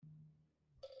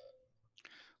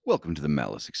Welcome to the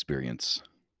Malice Experience.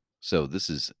 So,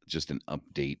 this is just an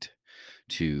update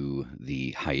to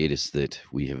the hiatus that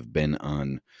we have been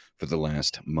on for the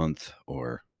last month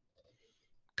or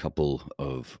couple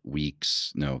of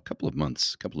weeks. No, couple of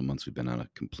months. Couple of months we've been on a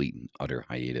complete and utter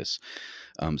hiatus.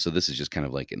 So, this is just kind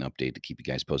of like an update to keep you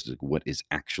guys posted like what is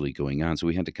actually going on. So,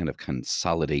 we had to kind of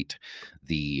consolidate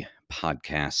the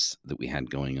podcasts that we had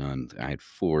going on. I had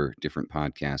four different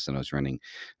podcasts that I was running,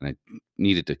 and I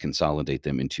needed to consolidate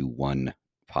them into one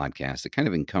podcast that kind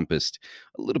of encompassed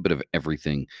a little bit of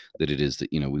everything that it is that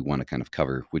we want to kind of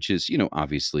cover, which is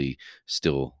obviously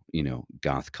still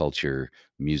goth culture,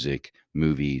 music,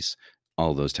 movies,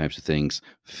 all those types of things,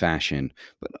 fashion,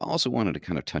 but also wanted to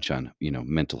kind of touch on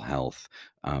mental health.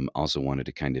 Also wanted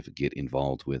to kind of get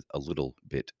involved with a little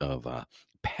bit of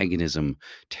paganism,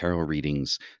 tarot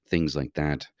readings, things like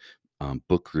that,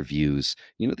 book reviews,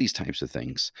 these types of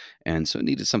things. And so it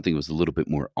needed something that was a little bit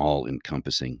more all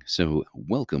encompassing. So,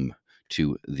 welcome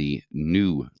to the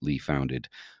newly founded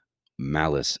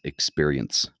Malice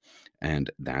Experience.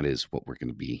 And that is what we're going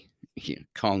to be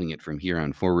calling it from here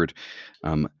on forward.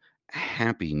 Um,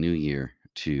 Happy New Year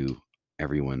to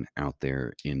everyone out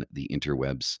there in the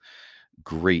interwebs.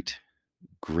 Great,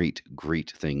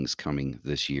 great things coming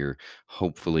this year.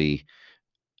 Hopefully,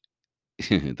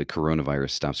 the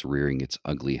coronavirus stops rearing its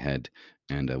ugly head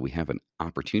and we have an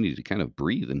opportunity to kind of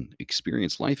breathe and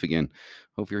experience life again.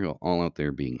 Hope you're all out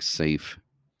there being safe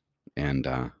and,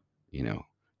 you know,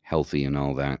 healthy and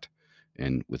all that,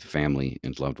 and with family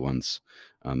and loved ones.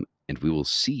 And we will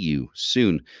see you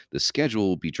soon. The schedule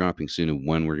will be dropping soon of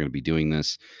when we're going to be doing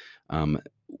this.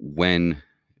 When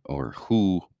or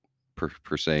who,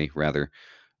 per se, rather,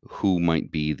 who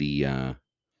might be the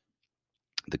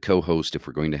co-host, if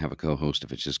we're going to have a co-host,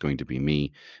 if it's just going to be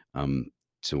me. Um,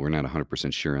 so we're not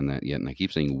 100% sure on that yet. And I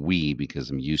keep saying we because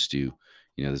I'm used to,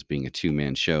 this being a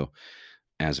two-man show.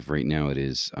 As of right now, it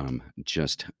is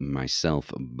just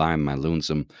myself by my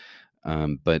lonesome.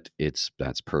 But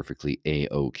that's perfectly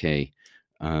a-okay.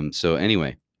 So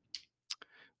anyway,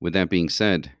 with that being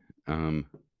said,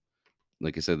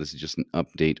 like I said, this is just an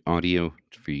update audio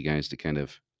for you guys to kind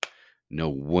of know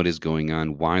what is going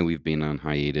on, why we've been on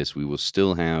hiatus. We will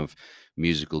still have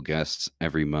musical guests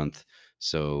every month.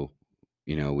 So,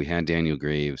 we had Daniel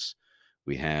Graves,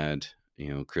 we had,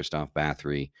 Christoph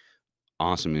Bathory,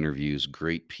 awesome interviews,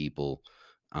 great people.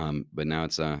 But now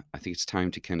I think it's time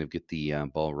to kind of get the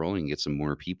ball rolling, get some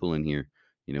more people in here,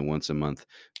 once a month.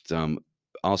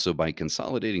 Also, by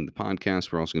consolidating the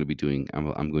podcast, we're also going to be doing,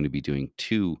 I'm going to be doing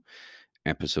two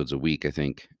episodes a week, I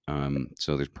think.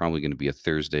 So there's probably going to be a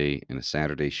Thursday and a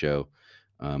Saturday show,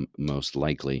 most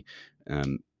likely.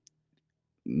 Um,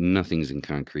 Nothing's in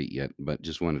concrete yet, but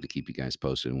just wanted to keep you guys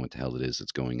posted on what the hell it is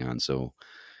that's going on. So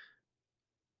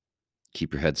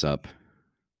keep your heads up.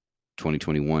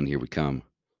 2021, here we come.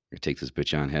 We're going to take this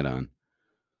bitch on head on.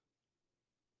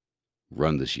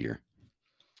 Run this year.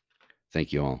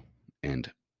 Thank you all,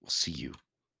 and we'll see you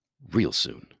real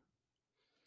soon.